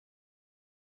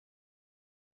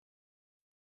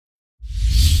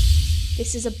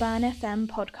This is a Burn FM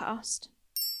podcast.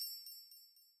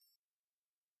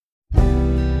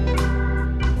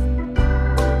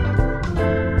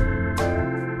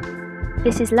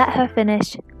 This is Let Her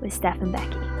Finish with Steph and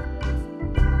Becky.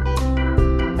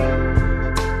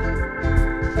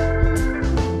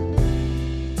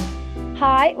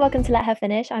 Hi, welcome to Let Her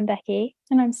Finish. I'm Becky.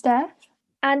 And I'm Steph.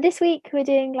 And this week we're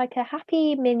doing like a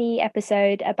happy mini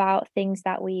episode about things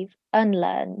that we've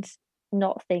unlearned,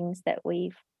 not things that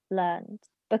we've learned.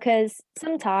 Because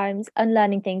sometimes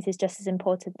unlearning things is just as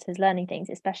important as learning things,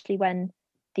 especially when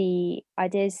the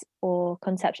ideas or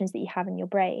conceptions that you have in your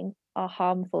brain are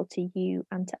harmful to you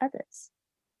and to others.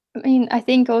 I mean, I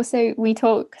think also we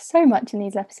talk so much in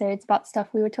these episodes about stuff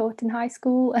we were taught in high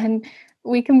school, and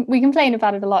we complain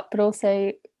about it a lot, but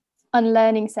also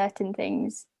unlearning certain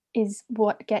things is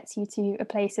what gets you to a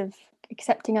place of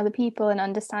accepting other people and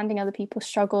understanding other people's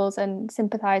struggles and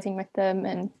sympathizing with them,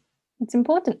 and it's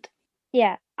important.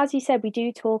 Yeah, as you said, we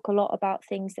do talk a lot about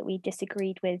things that we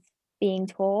disagreed with being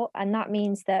taught, and that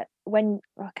means that when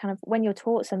you're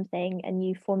taught something and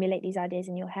you formulate these ideas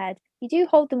in your head, you do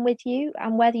hold them with you,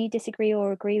 and whether you disagree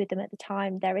or agree with them at the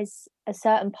time, there is a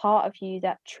certain part of you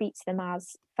that treats them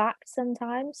as facts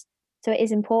sometimes. So it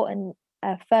is important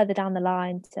further down the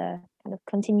line to kind of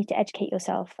continue to educate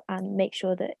yourself and make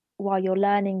sure that while you're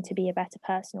learning to be a better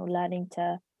person or learning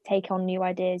to take on new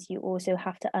ideas, you also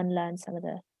have to unlearn some of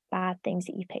the bad things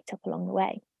that you picked up along the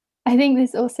way. I think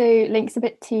this also links a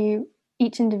bit to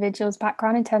each individual's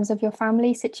background in terms of your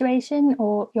family situation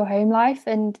or your home life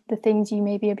and the things you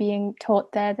maybe are being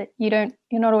taught there that you're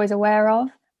not always aware of,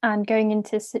 and going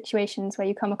into situations where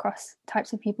you come across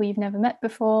types of people you've never met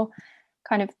before,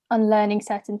 kind of unlearning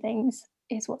certain things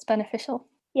is what's beneficial.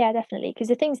 Yeah, definitely, because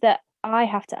the things that I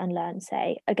have to unlearn,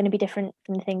 say, are going to be different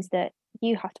from the things that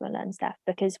you have to unlearn, Steph,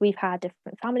 because we've had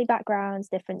different family backgrounds,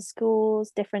 different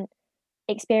schools, different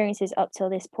experiences up till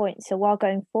this point. So while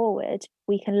going forward,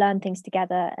 we can learn things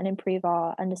together and improve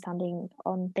our understanding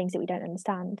on things that we don't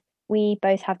understand. We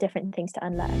both have different things to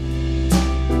unlearn.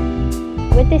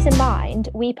 With this in mind,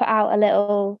 we put out a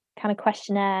little kind of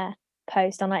questionnaire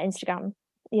post on our Instagram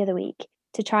the other week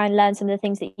to try and learn some of the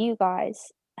things that you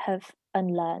guys have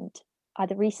unlearned,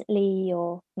 either recently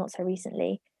or not so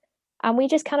recently. And we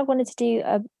just kind of wanted to do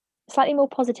a slightly more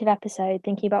positive episode,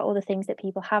 thinking about all the things that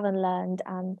people have unlearned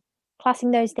and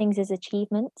classing those things as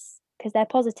achievements because they're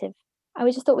positive. And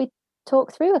we just thought we'd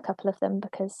talk through a couple of them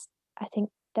because I think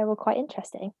they're all quite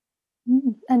interesting.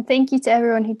 And thank you to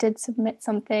everyone who did submit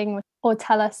something or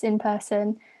tell us in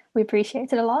person. We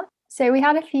appreciate it a lot. So we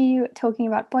had a few talking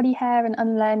about body hair and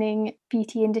unlearning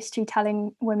beauty industry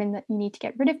telling women that you need to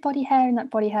get rid of body hair and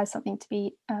that body hair is something to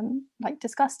be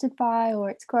disgusted by or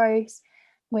it's gross,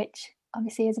 which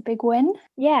obviously is a big win.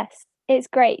 Yes, it's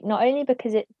great. Not only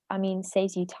because it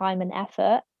saves you time and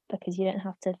effort because you don't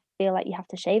have to feel like you have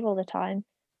to shave all the time.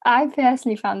 I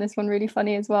personally found this one really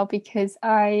funny as well because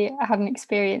I had an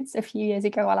experience a few years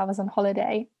ago while I was on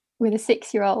holiday with a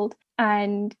 6-year-old,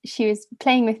 and she was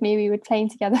playing with me. We were playing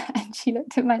together and she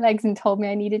looked at my legs and told me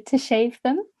I needed to shave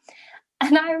them.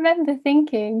 And I remember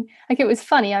thinking, like, it was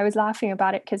funny. I was laughing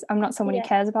about it because I'm not someone who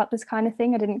cares about this kind of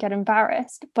thing. I didn't get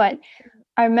embarrassed. But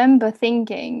I remember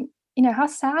thinking, how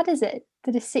sad is it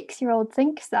that a 6-year-old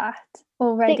thinks that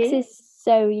already? 6 is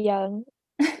so young.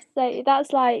 So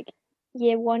that's like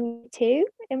year 1, 2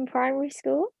 in primary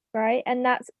school, right? And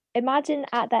imagine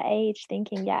at that age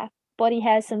thinking, yeah, body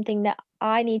hair is something that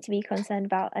I need to be concerned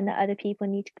about and that other people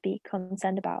need to be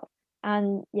concerned about.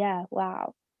 And yeah,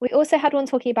 wow. We also had one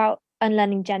talking about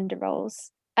unlearning gender roles.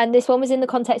 And this one was in the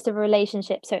context of a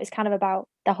relationship. So it's kind of about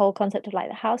the whole concept of like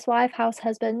the housewife, house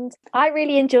husband. I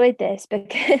really enjoyed this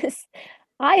because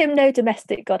I am no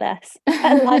domestic goddess.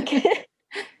 And like,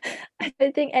 I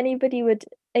don't think anybody would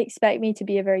expect me to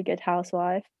be a very good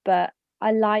housewife, but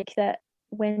I like that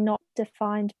we're not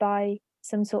defined by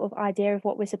some sort of idea of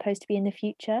what we're supposed to be in the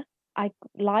future. I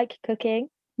like cooking,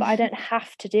 but I don't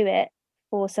have to do it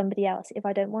for somebody else if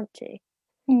I don't want to.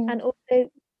 And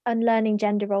also unlearning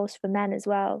gender roles for men as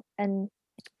well and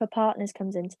for partners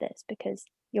comes into this because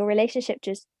your relationship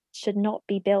just should not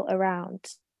be built around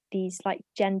these like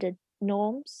gendered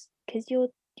norms because you're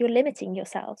limiting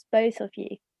yourselves, both of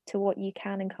you, to what you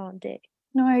can and can't do.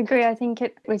 No, I agree. I think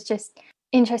it was just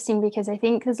interesting because I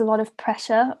think there's a lot of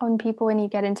pressure on people when you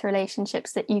get into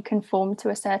relationships that you conform to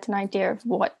a certain idea of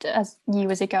what as you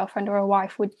as a girlfriend or a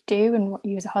wife would do and what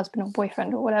you as a husband or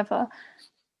boyfriend or whatever.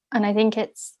 And I think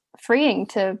it's freeing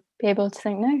to be able to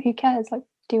think, no, who cares? Like,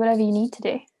 do whatever you need to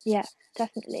do. Yeah,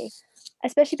 definitely.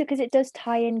 Especially because it does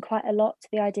tie in quite a lot to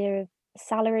the idea of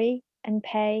salary and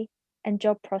pay and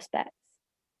job prospects.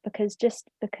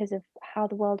 because of how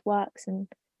the world works and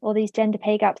all these gender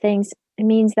pay gap things, it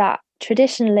means that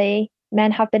traditionally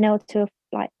men have been able to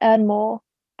like earn more,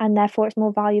 and therefore it's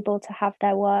more valuable to have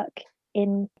their work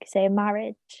in, say, a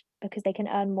marriage, because they can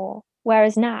earn more.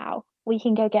 Whereas now we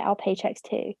can go get our paychecks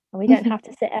too, and we don't have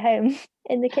to sit at home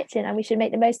in the kitchen, and we should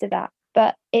make the most of that.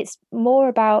 But it's more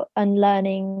about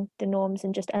unlearning the norms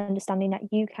and just understanding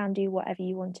that you can do whatever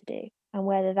you want to do, and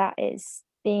whether that is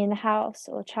being in the house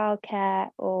or childcare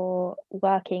or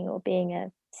working or being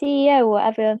a CEO or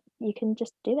whatever, you can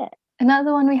just do it.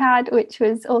 Another one we had, which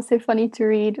was also funny to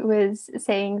read, was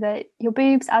saying that your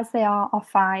boobs as they are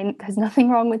fine. There's nothing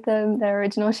wrong with them. Their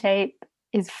original shape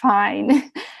is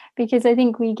fine. Because I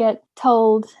think we get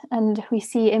told and we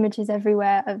see images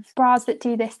everywhere of bras that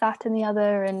do this, that and the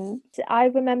other. And I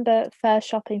remember first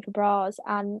shopping for bras,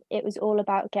 and it was all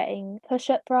about getting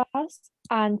push-up bras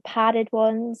and padded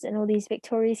ones and all these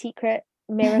Victoria's Secret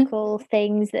miracle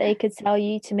things that they could sell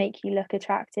you to make you look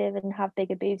attractive and have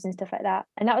bigger boobs and stuff like that.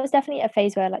 And that was definitely a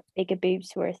phase where like bigger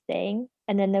boobs were a thing,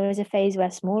 and then there was a phase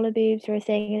where smaller boobs were a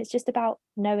thing. And it's just about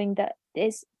knowing that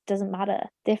it doesn't matter,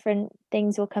 different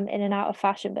things will come in and out of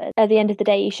fashion, but at the end of the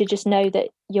day you should just know that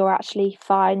you're actually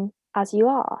fine as you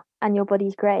are and your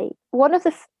body's great. One of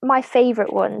my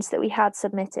favorite ones that we had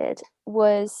submitted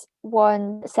was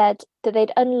one that said that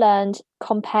they'd unlearned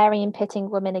comparing and pitting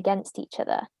women against each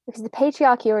other, because the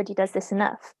patriarchy already does this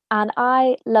enough. And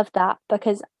I love that,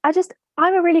 because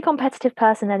I'm a really competitive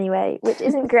person anyway, which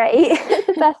isn't great at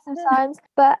the best of times,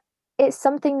 but it's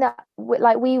something that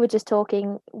like we were just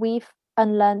talking, we've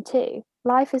unlearned too.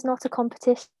 Life is not a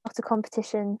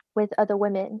competition with other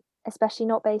women, especially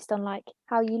not based on like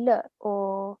how you look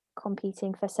or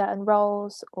competing for certain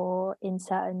roles or in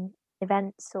certain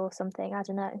events or something. I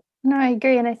don't know. No, I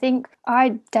agree. And I think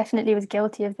I definitely was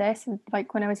guilty of this,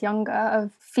 like when I was younger,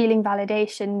 of feeling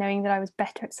validation, knowing that I was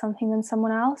better at something than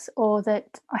someone else, or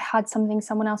that I had something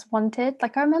someone else wanted.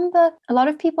 Like I remember a lot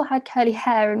of people had curly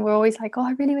hair and were always like, oh,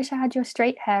 I really wish I had your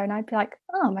straight hair. And I'd be like,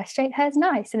 oh, my straight hair's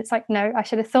nice. And it's like, no, I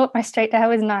should have thought my straight hair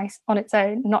was nice on its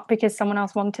own, not because someone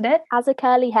else wanted it. As a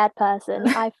curly haired person,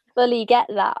 I fully get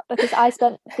that, because I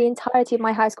spent the entirety of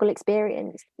my high school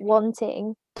experience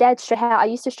wanting dead straight hair. I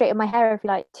used to straighten my hair every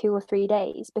like 2 or 3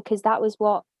 days, because that was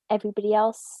what everybody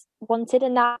else wanted,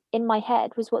 and that in my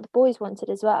head was what the boys wanted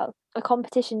as well. A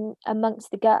competition amongst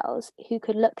the girls who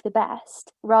could look the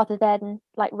best, rather than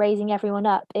like raising everyone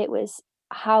up. It was,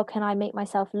 how can I make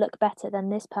myself look better than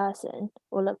this person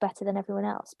or look better than everyone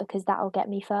else, because that'll get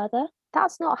me further.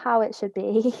 That's not how it should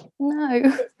be.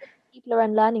 No. People are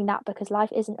unlearning that, because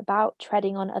life isn't about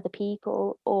treading on other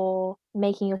people or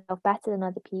making yourself better than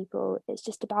other people. It's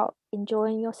just about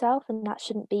enjoying yourself, and that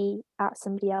shouldn't be at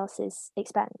somebody else's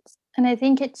expense. And I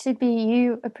think it should be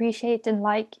you appreciate and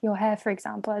like your hair, for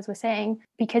example, as we're saying,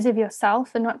 because of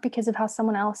yourself and not because of how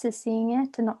someone else is seeing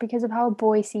it, and not because of how a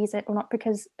boy sees it, or not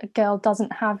because a girl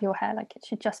doesn't have your hair. Like it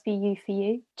should just be you for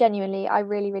you. Genuinely, I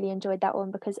really, really enjoyed that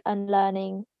one, because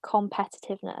unlearning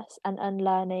competitiveness and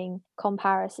unlearning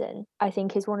comparison, I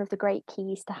think, is one of the great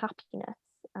keys to happiness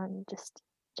and just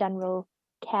general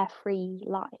carefree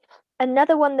life.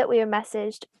 Another one that we were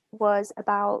messaged was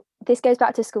about, this goes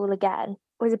back to school again,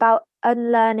 was about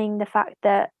unlearning the fact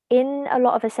that in a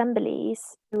lot of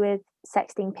assemblies with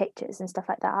sexting pictures and stuff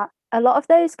like that, a lot of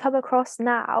those come across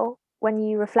now, when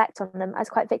you reflect on them, as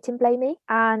quite victim blamey.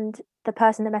 And the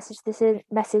person that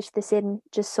messaged this in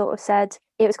just sort of said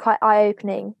it was quite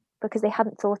eye-opening, because they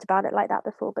hadn't thought about it like that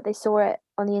before, but they saw it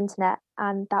on the internet,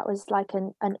 and that was like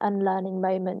an unlearning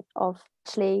moment of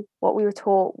actually what we were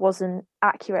taught wasn't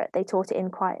accurate. They taught it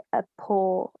in quite a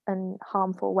poor and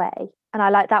harmful way. And I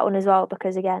like that one as well,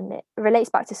 because again, it relates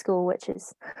back to school, which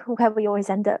is where we always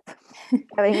end up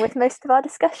going with most of our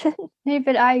discussion. No,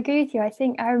 but I agree with you. I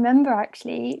think I remember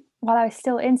actually, while I was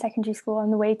still in secondary school,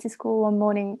 on the way to school one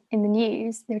morning in the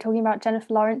news, they were talking about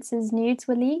Jennifer Lawrence's nudes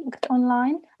were leaked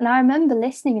online. And I remember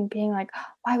listening and being like, oh,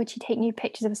 why would she take nude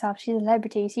pictures of herself? She's a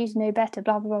celebrity, she should know better,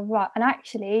 blah, blah, blah, blah. And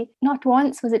actually, not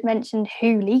once was it mentioned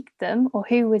who leaked them, or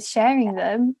who was sharing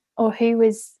them, or who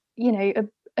was,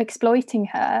 exploiting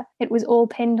her. It was all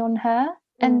pinned on her.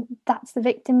 And that's the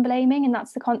victim blaming, and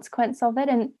that's the consequence of it.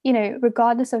 And,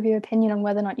 regardless of your opinion on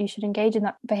whether or not you should engage in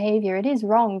that behaviour, it is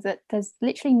wrong that there's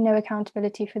literally no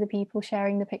accountability for the people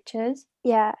sharing the pictures.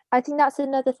 Yeah, I think that's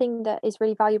another thing that is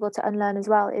really valuable to unlearn as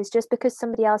well, is just because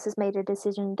somebody else has made a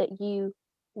decision that you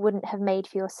wouldn't have made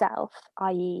for yourself,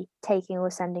 i.e. taking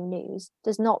or sending news,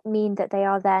 does not mean that they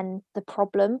are then the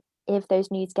problem if those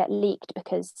nudes get leaked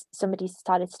because somebody's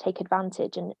decided to take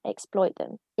advantage and exploit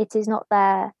them. It is not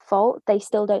their fault. They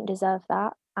still don't deserve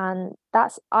that. And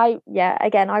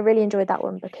again, I really enjoyed that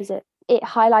one because it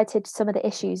highlighted some of the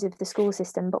issues of the school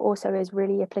system, but also is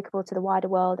really applicable to the wider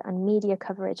world and media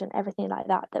coverage and everything like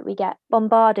that we get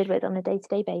bombarded with on a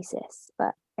day-to-day basis.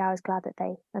 But yeah, I was glad that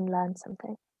they unlearned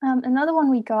something. Another one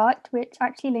we got, which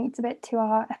actually links a bit to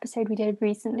our episode we did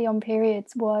recently on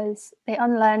periods, was they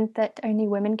unlearned that only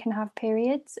women can have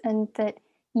periods, and that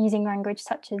using language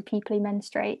such as people who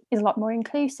menstruate is a lot more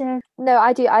inclusive. No,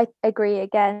 I agree.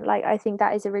 Again, like, I think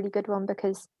that is a really good one,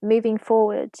 because moving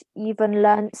forward, you've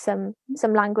unlearned some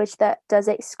language that does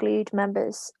exclude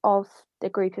members of the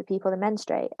group of people that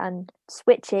menstruate, and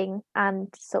switching and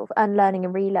sort of unlearning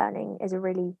and relearning is a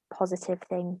really positive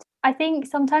thing. I think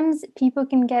sometimes people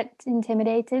can get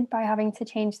intimidated by having to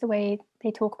change the way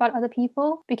they talk about other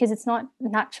people, because it's not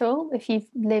natural if you've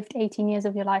lived 18 years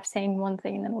of your life saying one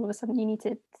thing and then all of a sudden you need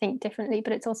to think differently.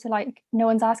 But it's also like, no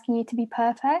one's asking you to be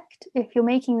perfect. If you're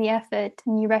making the effort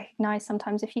and you recognize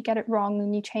sometimes if you get it wrong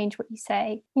and you change what you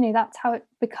say, that's how it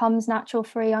becomes natural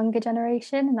for a younger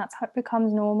generation, and that's how it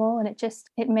becomes normal. And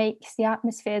it makes the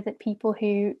atmosphere that people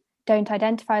who don't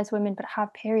identify as women but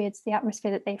have periods, the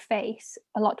atmosphere that they face,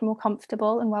 a lot more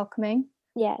comfortable and welcoming.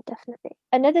 Yeah, definitely.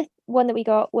 Another one that we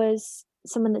got was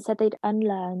someone that said they'd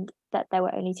unlearned that there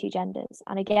were only two genders.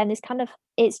 And again,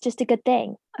 it's just a good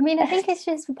thing. I mean, I think it's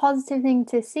just a positive thing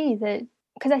to see that,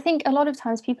 because I think a lot of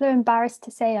times people are embarrassed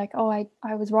to say like, oh,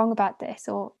 I was wrong about this,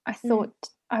 or I thought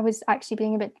I was actually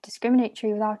being a bit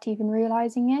discriminatory without even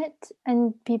realizing it.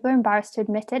 And people are embarrassed to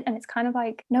admit it. And it's kind of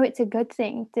like, no, it's a good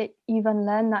thing that you've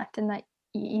unlearned that and that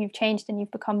you've changed and you've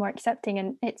become more accepting.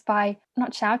 And it's by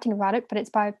not shouting about it, but it's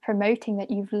by promoting that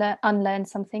you've unlearned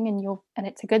something, and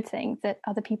it's a good thing that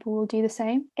other people will do the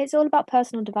same. It's all about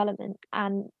personal development,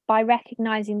 and by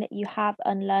recognizing that you have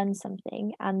unlearned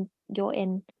something and you're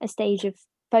in a stage of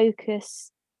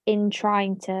focus in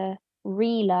trying to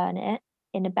relearn it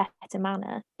in a better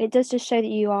manner, it does just show that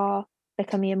you are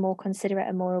becoming a more considerate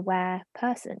and more aware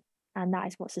person, and that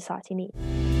is what society needs.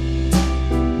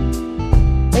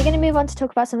 We're going to move on to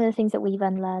talk about some of the things that we've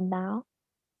unlearned now.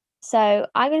 So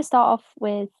I'm going to start off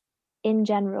with, in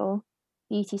general,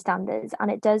 beauty standards, and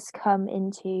it does come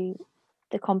into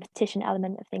the competition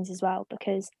element of things as well,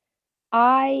 because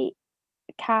I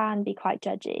can be quite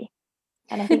judgy,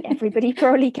 and I think everybody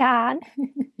probably can.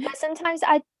 But sometimes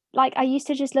I used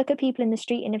to just look at people in the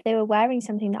street, and if they were wearing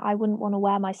something that I wouldn't want to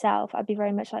wear myself, I'd be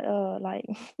very much like, oh, like,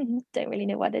 don't really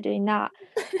know why they're doing that.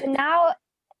 But now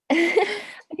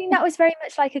I think that was very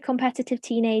much like a competitive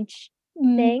teenage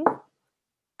thing,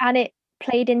 and it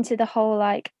played into the whole,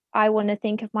 like, I want to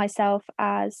think of myself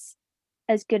as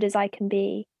good as I can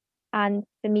be, and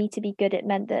for me to be good, it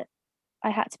meant that I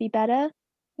had to be better.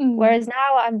 Whereas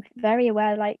now I'm very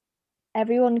aware, like,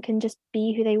 everyone can just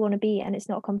be who they want to be, and it's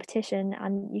not a competition,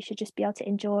 and you should just be able to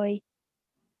enjoy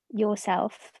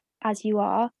yourself as you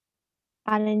are,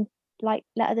 and then, like,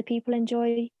 let other people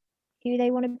enjoy who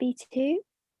they want to be too.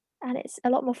 And it's a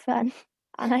lot more fun,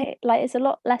 and it's a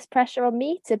lot less pressure on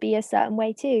me to be a certain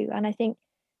way too. And I think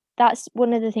that's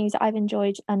one of the things that I've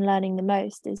enjoyed unlearning the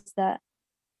most, is that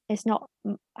it's not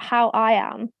how I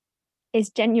am is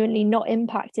genuinely not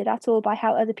impacted at all by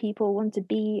how other people want to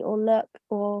be or look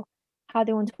or how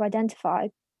they want to identify.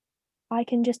 I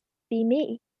can just be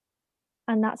me,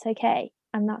 and that's okay,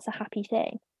 and that's a happy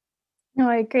thing. No,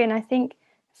 I agree. And I think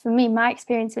for me, my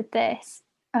experience with this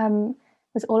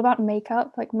was all about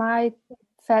makeup. Like, my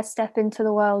first step into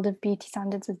the world of beauty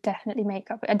standards was definitely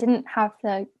makeup. I didn't have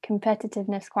the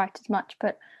competitiveness quite as much,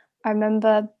 but I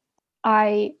remember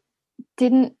I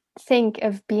didn't think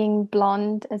of being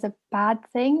blonde as a bad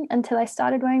thing until I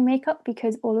started wearing makeup,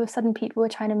 because all of a sudden people were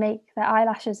trying to make their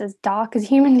eyelashes as dark as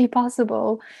humanly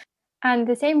possible. And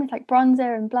the same with like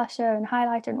bronzer and blusher and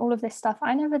highlighter and all of this stuff.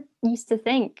 I never used to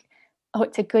think, oh,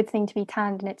 it's a good thing to be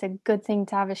tanned and it's a good thing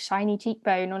to have a shiny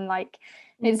cheekbone, and like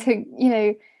it's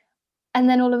and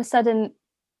then all of a sudden,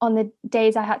 on the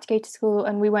days I had to go to school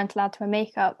and we weren't allowed to wear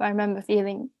makeup, I remember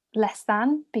feeling less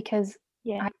than, because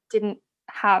I didn't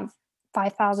have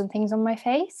 5,000 things on my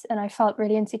face, and I felt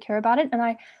really insecure about it. And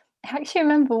I actually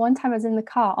remember one time I was in the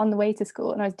car on the way to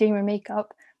school and I was doing my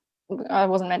makeup. I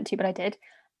wasn't meant to, but I did.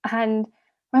 And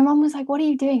my mom was like, "What are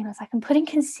you doing?" And I was like, "I'm putting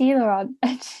concealer on."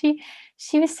 And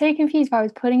she was so confused why I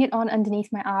was putting it on underneath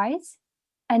my eyes.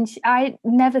 And I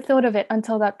never thought of it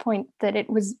until that point, that it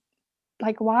was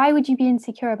like, why would you be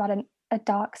insecure about a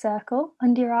dark circle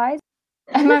under your eyes?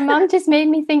 And my mom just made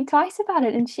me think twice about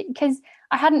it. And because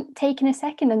I hadn't taken a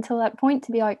second until that point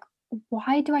to be like,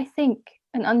 why do I think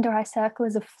an under eye circle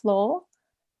is a flaw?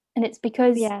 And it's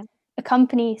because a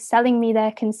company selling me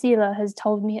their concealer has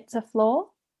told me it's a flaw.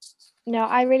 No,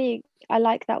 I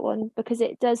like that one, because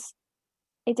it does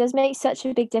it does make such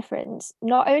a big difference.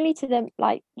 Not only to them,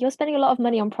 like you're spending a lot of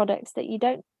money on products that you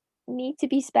don't need to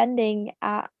be spending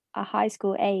at a high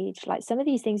school age. Like some of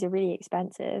these things are really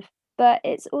expensive, but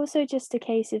it's also just a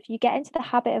case of you get into the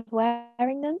habit of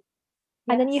wearing them,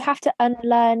 and then you Yes. have to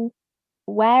unlearn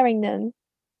wearing them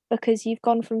because you've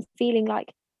gone from feeling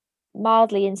like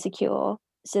mildly insecure,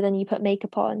 so then you put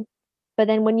makeup on. But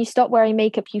then when you stop wearing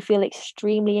makeup, you feel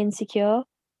extremely insecure.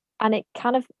 And it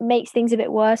kind of makes things a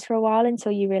bit worse for a while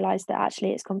until you realize that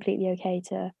actually it's completely okay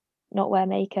to not wear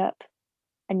makeup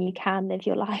and you can live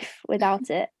your life without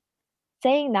it.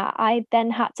 Saying that, I then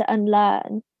had to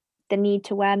unlearn the need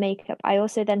to wear makeup. I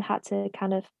also then had to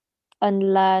kind of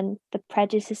unlearn the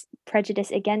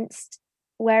prejudice against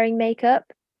wearing makeup.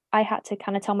 I had to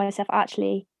kind of tell myself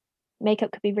actually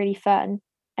makeup could be really fun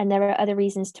and there are other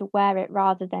reasons to wear it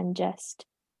rather than just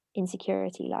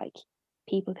insecurity. Like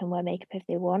people can wear makeup if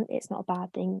they want. It's not a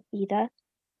bad thing either.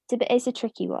 It's a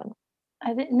tricky one.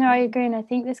 No, I agree, and I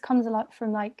think this comes a lot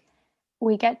from like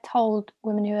we get told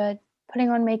women who are putting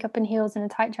on makeup and heels and a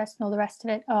tight dress and all the rest of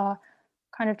it are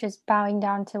kind of just bowing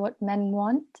down to what men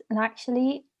want, and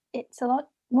actually it's a lot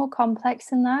more complex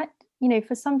than that. You know,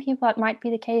 for some people that might be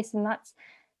the case, and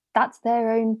that's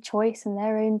their own choice and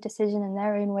their own decision and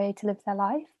their own way to live their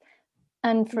life.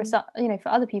 And for some, you know, for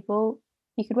other people,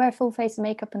 you could wear a full face of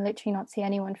makeup and literally not see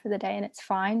anyone for the day, and it's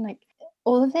fine. Like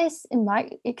all of this, in my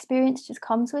experience, just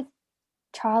comes with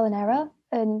trial and error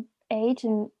and age.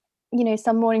 And you know,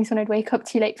 some mornings when I'd wake up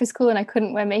too late for school and I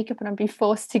couldn't wear makeup and I'd be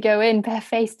forced to go in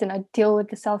barefaced, and I'd deal with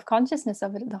the self-consciousness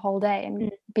of it the whole day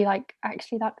and be like,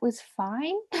 actually that was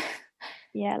fine.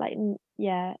 Yeah,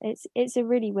 yeah, it's a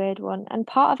really weird one. And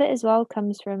part of it as well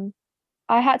comes from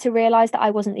I had to realize that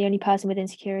I wasn't the only person with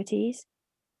insecurities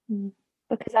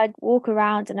because I'd walk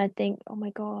around and I'd think, oh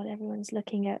my God, everyone's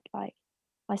looking at like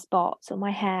my spots or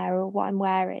my hair or what I'm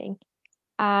wearing.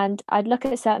 And I'd look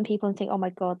at certain people and think, oh my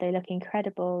God, they look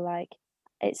incredible. Like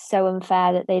it's so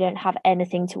unfair that they don't have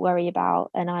anything to worry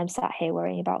about. And I'm sat here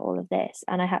worrying about all of this.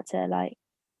 And I had to like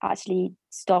actually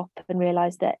stop and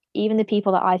realize that even the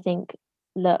people that I think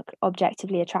look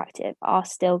objectively attractive are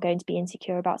still going to be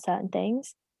insecure about certain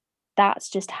things. That's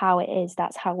just how it is.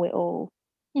 That's how we're all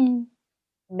Mm.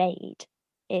 made,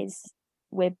 is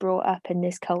we're brought up in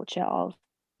this culture of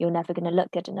you're never going to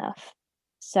look good enough.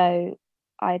 So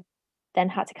I then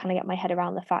had to kind of get my head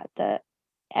around the fact that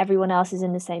everyone else is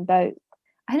in the same boat.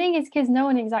 I think it's because no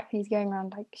one exactly is going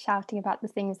around like shouting about the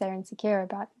things they're insecure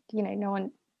about. You know, no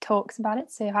one talks about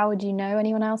it. So how would you know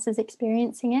anyone else is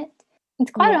experiencing it?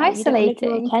 It's quite Yeah, you don't want to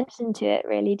draw isolating. attention to it,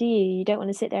 really, do you? You don't want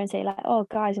to sit there and say like, oh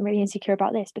guys, I'm really insecure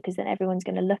about this, because then everyone's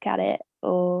going to look at it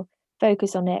or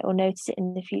focus on it or notice it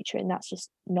in the future, and that's just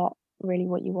not really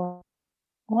what you want.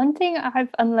 One thing I've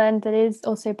unlearned that is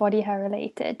also body hair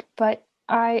related, but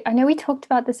I know we talked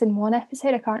about this in one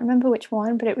episode, I can't remember which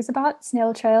one, but it was about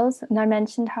snail trails. And I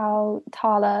mentioned how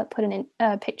Tala put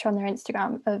a picture on their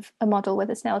Instagram of a model with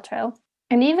a snail trail.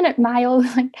 And even at my old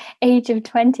like age of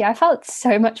 20, I felt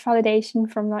so much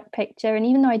validation from that picture. And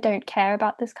even though I don't care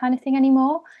about this kind of thing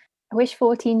anymore, I wish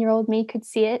 14-year-old me could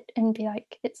see it and be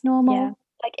like, it's normal. Yeah,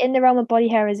 like in the realm of body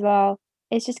hair as well,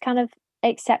 it's just kind of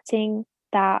accepting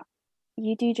that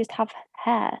you do just have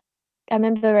hair. I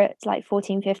remember at like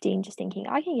 14, 15, just thinking,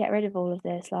 I can get rid of all of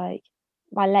this. Like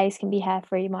my legs can be hair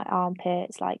free, my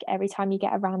armpits, like every time you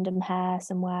get a random hair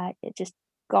somewhere, it just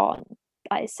gone.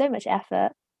 Like it's so much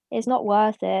effort. It's not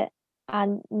worth it.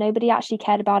 And nobody actually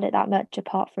cared about it that much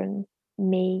apart from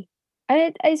me.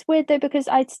 And it's weird though, because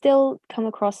I'd still come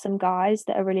across some guys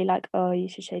that are really like, oh, you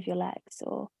should shave your legs,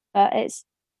 or it's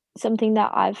something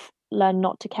that I've learned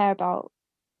not to care about,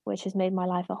 which has made my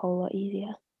life a whole lot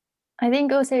easier. I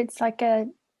think also it's like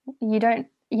you don't,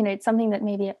 you know, it's something that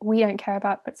maybe we don't care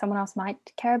about, but someone else might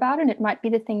care about, and it might be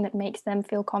the thing that makes them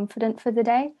feel confident for the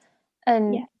day,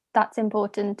 and Yeah. that's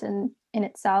important in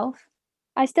itself.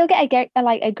 I still get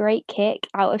a great kick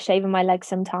out of shaving my legs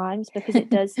sometimes, because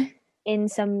it does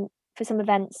for some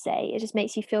events, say, it just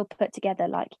makes you feel put together,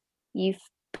 like you've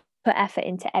put effort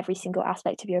into every single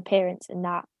aspect of your appearance, and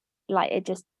that like it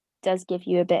just does give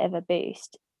you a bit of a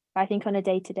boost. But I think on a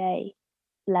day-to-day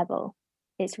level,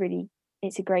 it's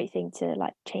a great thing to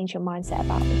like change your mindset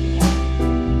about if you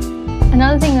can.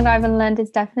 Another thing that I've learned is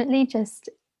definitely just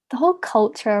the whole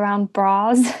culture around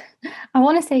bras. I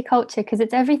want to say culture because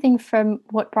it's everything from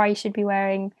what bra you should be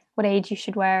wearing, what age you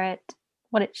should wear it,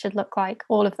 what it should look like,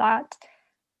 all of that.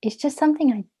 It's just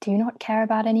something I do not care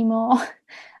about anymore.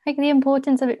 Like the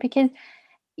importance of it, because,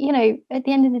 you know, at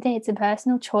the end of the day, it's a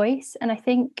personal choice. And I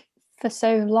think for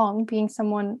so long, being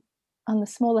someone on the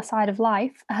smaller side of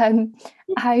life,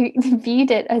 I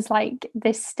viewed it as like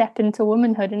this step into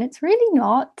womanhood, and it's really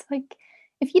not. Like,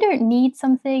 if you don't need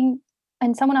something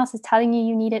and someone else is telling you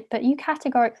you need it, but you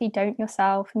categorically don't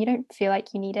yourself and you don't feel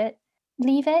like you need it,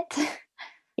 leave it.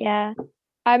 Yeah.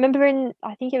 I remember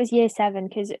I think it was year 7,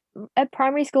 because at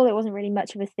primary school it wasn't really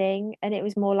much of a thing, and it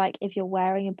was more like if you're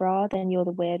wearing a bra, then you're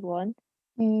the weird one.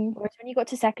 Whereas when you got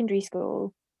to secondary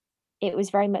school, it was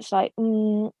very much like,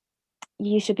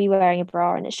 you should be wearing a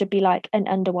bra, and it should be like an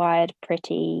underwired,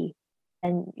 pretty,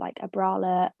 and like a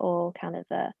bralette or kind of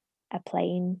a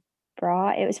plain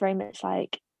bra. It was very much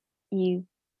like you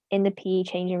in the PE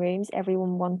changing rooms,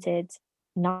 everyone wanted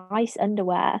nice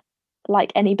underwear,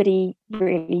 like anybody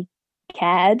really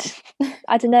cared.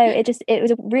 I don't know. It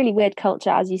was a really weird culture,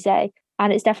 as you say,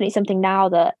 and it's definitely something now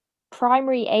that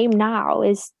primary aim now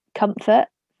is comfort.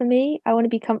 For me, I want to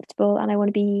be comfortable and I want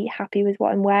to be happy with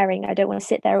what I'm wearing. I don't want to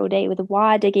sit there all day with a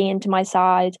wire digging into my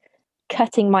side,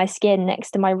 cutting my skin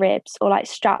next to my ribs, or like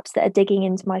straps that are digging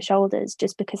into my shoulders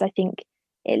just because I think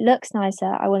it looks nicer.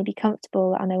 I want to be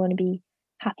comfortable and I want to be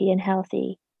happy and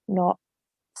healthy, not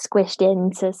squished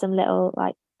into some little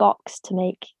like box to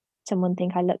make someone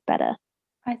think I look better.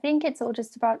 I think it's all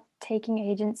just about taking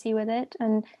agency with it.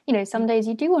 And, you know, some days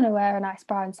you do want to wear a nice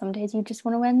bra and some days you just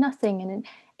want to wear nothing. And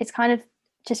it's kind of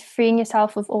just freeing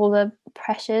yourself of all the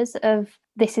pressures of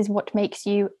this is what makes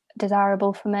you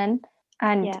desirable for men.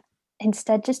 And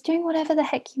instead just doing whatever the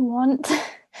heck you want.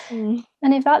 And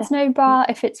if that's no bra,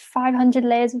 if it's 500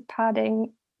 layers of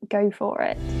padding, go for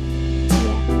it.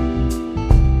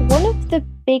 One of the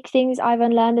big things I've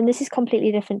unlearned, and this is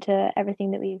completely different to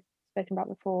everything that we've spoken about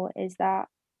before, is that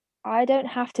I don't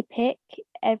have to pick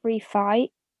every fight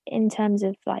in terms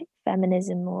of like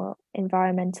feminism or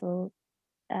environmental,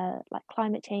 like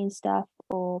climate change stuff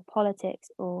or politics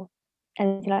or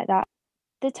anything like that.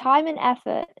 The time and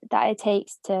effort that it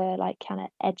takes to like kind of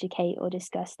educate or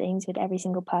discuss things with every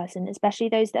single person, especially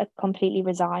those that are completely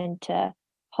resigned to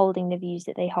holding the views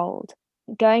that they hold,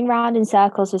 going round in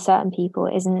circles with certain people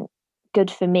isn't good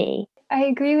for me. I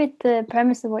agree with the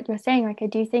premise of what you're saying. Like, I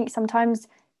do think sometimes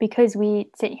because we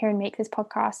sit here and make this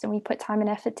podcast and we put time and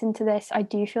effort into this, I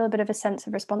do feel a bit of a sense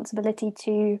of responsibility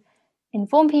to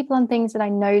inform people on things that I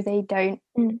know they don't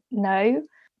know.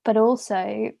 But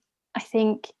also, I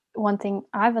think one thing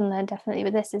I've unlearned definitely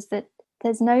with this is that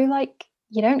there's no like,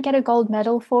 you don't get a gold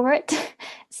medal for it.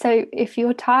 So if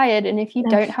you're tired and if you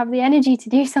don't have the energy to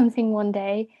do something one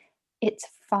day, it's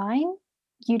fine.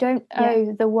 You don't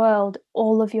owe the world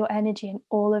all of your energy and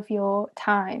all of your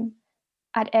time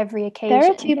at every occasion.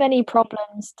 There are too many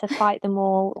problems to fight them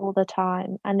all the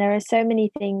time. And there are so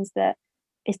many things that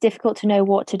it's difficult to know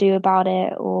what to do about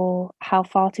it or how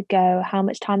far to go, how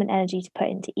much time and energy to put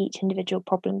into each individual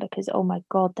problem, because, oh my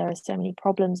God, there are so many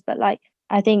problems. But like,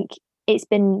 I think it's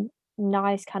been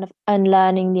nice kind of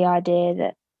unlearning the idea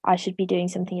that I should be doing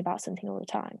something about something all the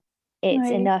time. It's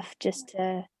enough just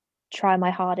to try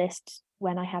my hardest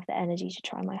when I have the energy to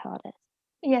try my hardest.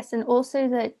 Yes, and also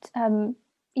that,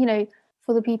 you know,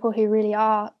 for the people who really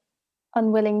are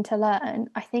unwilling to learn,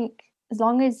 I think as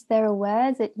long as they're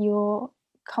aware that you're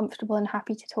comfortable and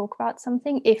happy to talk about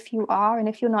something, if you are, and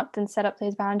if you're not, then set up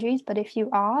those boundaries. But if you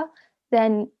are,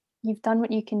 then you've done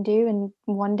what you can do, and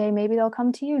one day maybe they'll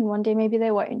come to you and one day maybe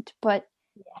they won't, but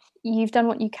you've done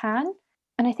what you can.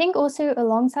 And I think also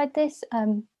alongside this,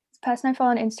 person I follow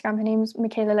on Instagram, her name's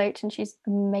Michaela Loach, and she's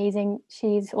amazing.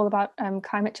 She's all about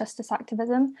climate justice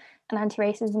activism and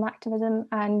anti-racism activism,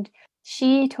 and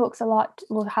she talks a lot,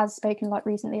 well, has spoken a lot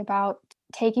recently about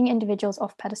taking individuals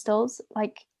off pedestals.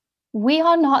 Like, we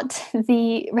are not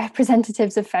the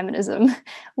representatives of feminism.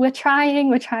 We're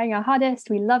trying our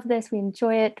hardest. We love this, we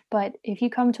enjoy it, but if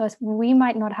you come to us, we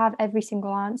might not have every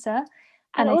single answer.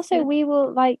 And also we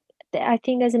will like, I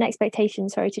think there's an expectation,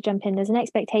 sorry to jump in, there's an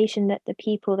expectation that the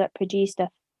people that produce the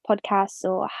podcasts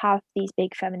or have these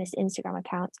big feminist Instagram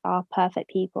accounts are perfect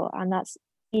people, and that's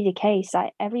the case.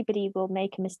 Like, everybody will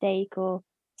make a mistake or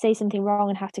say something wrong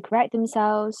and have to correct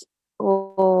themselves,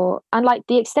 and like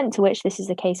the extent to which this is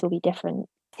the case will be different.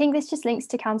 I think this just links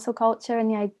to cancel culture and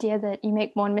the idea that you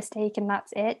make one mistake and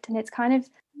that's it. And it's kind of,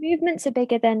 movements are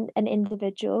bigger than an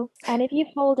individual, and if you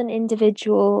hold an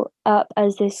individual up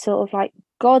as this sort of like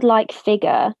godlike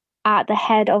figure at the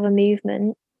head of a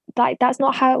movement, like that's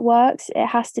not how it works. It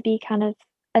has to be kind of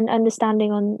an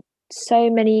understanding on so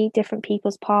many different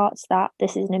people's parts that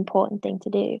this is an important thing to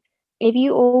do. If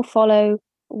you all follow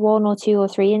 1 or 2 or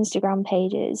 3 Instagram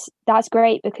pages, that's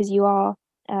great because you are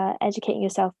educating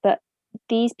yourself, but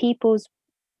these people's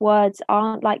words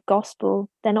aren't like gospel.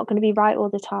 They're not going to be right all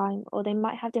the time, or they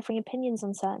might have differing opinions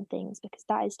on certain things, because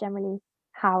that is generally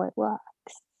how it works.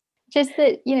 Just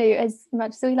that, you know, as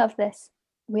much as we love this,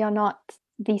 we are not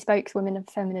the spokeswomen of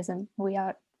feminism. We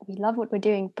love what we're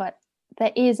doing, but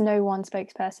there is no one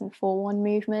spokesperson for one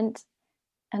movement.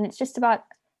 And it's just about,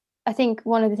 I think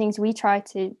one of the things we try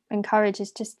to encourage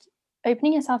is just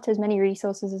opening yourself to as many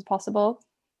resources as possible.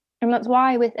 And that's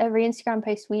why with every Instagram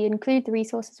post, we include the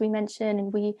resources we mention,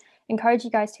 and we encourage you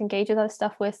guys to engage with other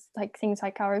stuff with like things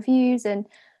like our reviews and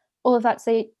all of that.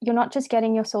 So you're not just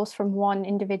getting your source from one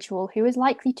individual who is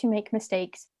likely to make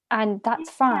mistakes, and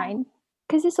that's fine.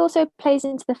 Because this also plays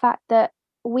into the fact that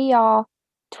we are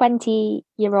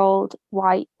 20-year-old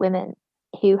white women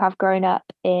who have grown up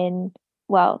in,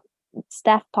 well,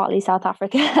 Steph partly South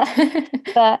Africa,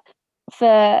 but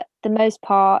for the most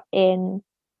part in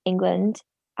England,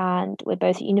 and we're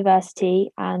both at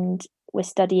university and we're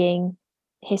studying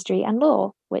history and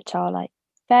law, which are like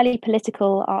fairly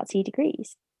political, artsy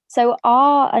degrees. So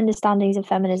our understandings of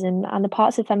feminism and the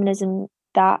parts of feminism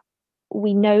that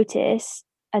we notice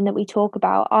and that we talk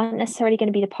about aren't necessarily going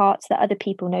to be the parts that other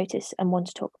people notice and want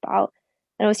to talk about.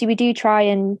 And obviously we do try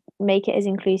and make it as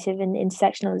inclusive and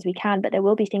intersectional as we can, but there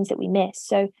will be things that we miss.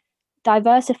 So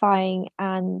diversifying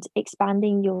and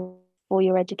expanding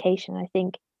your education, I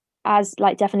think, as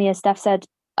like definitely as Steph said,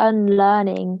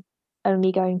 unlearning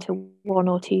only going to one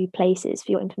or two places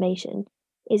for your information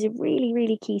is a really,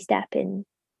 really key step in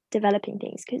developing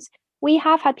things. Because we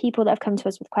have had people that have come to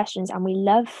us with questions and we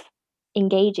love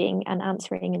engaging and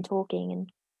answering and talking and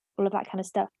all of that kind of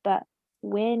stuff, but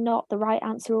we're not the right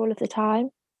answer all of the time.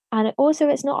 And also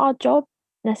it's not our job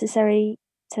necessarily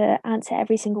to answer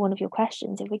every single one of your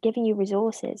questions. If we're giving you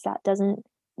resources, that doesn't,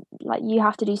 like, you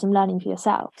have to do some learning for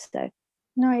yourself. So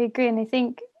no, I agree. And I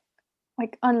think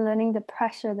like unlearning the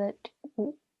pressure that,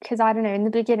 because I don't know, in the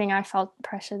beginning I felt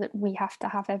pressure that we have to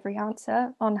have every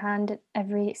answer on hand at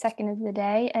every second of the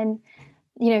day. And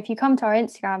you know, if you come to our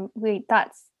Instagram,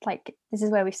 that's like, this is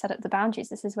where we've set up the boundaries.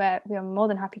 This is where we are more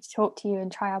than happy to talk to you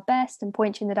and try our best and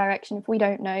point you in the direction if we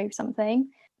don't know something.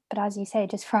 But as you say,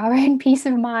 just for our own peace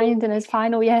of mind and as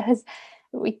final years,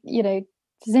 we, you know,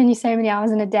 there's only so many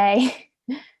hours in a day.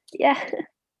 Yeah.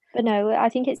 But no, I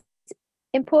think it's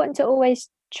important to always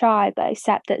try, but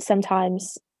accept that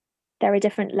sometimes there are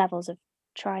different levels of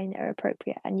trying that are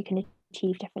appropriate and you can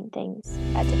achieve different things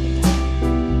at different times.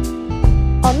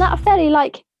 On that fairly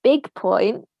like big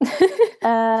point,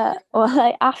 or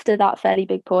like after that fairly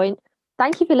big point,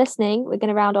 thank you for listening. We're going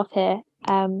to round off here.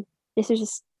 This was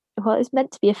just, well, it's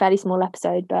meant to be a fairly small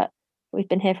episode, but we've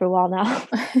been here for a while now.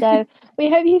 So we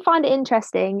hope you find it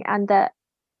interesting and that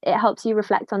it helps you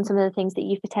reflect on some of the things that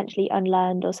you've potentially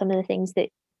unlearned or some of the things that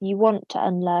you want to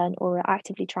unlearn or are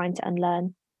actively trying to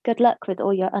unlearn. Good luck with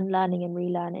all your unlearning and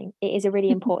relearning. It is a really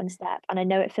important step. And I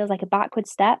know it feels like a backward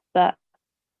step, but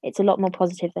it's a lot more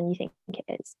positive than you think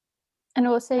it is. And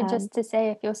also just to say,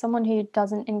 if you're someone who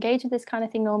doesn't engage with this kind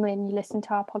of thing normally and you listen to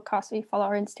our podcast or you follow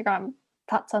our Instagram,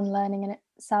 that's unlearning in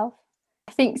itself.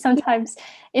 I think sometimes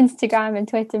Instagram and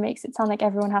Twitter makes it sound like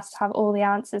everyone has to have all the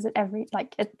answers at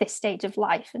this stage of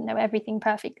life and know everything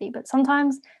perfectly, but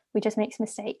sometimes we just make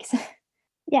mistakes.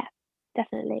 Yeah,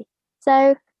 definitely.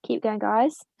 So keep going,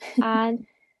 guys, and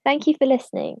thank you for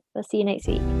listening. We'll see you next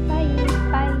week. Bye.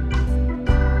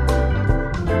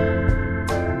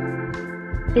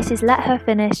 This is Let Her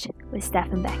Finish with Steph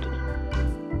and Becky.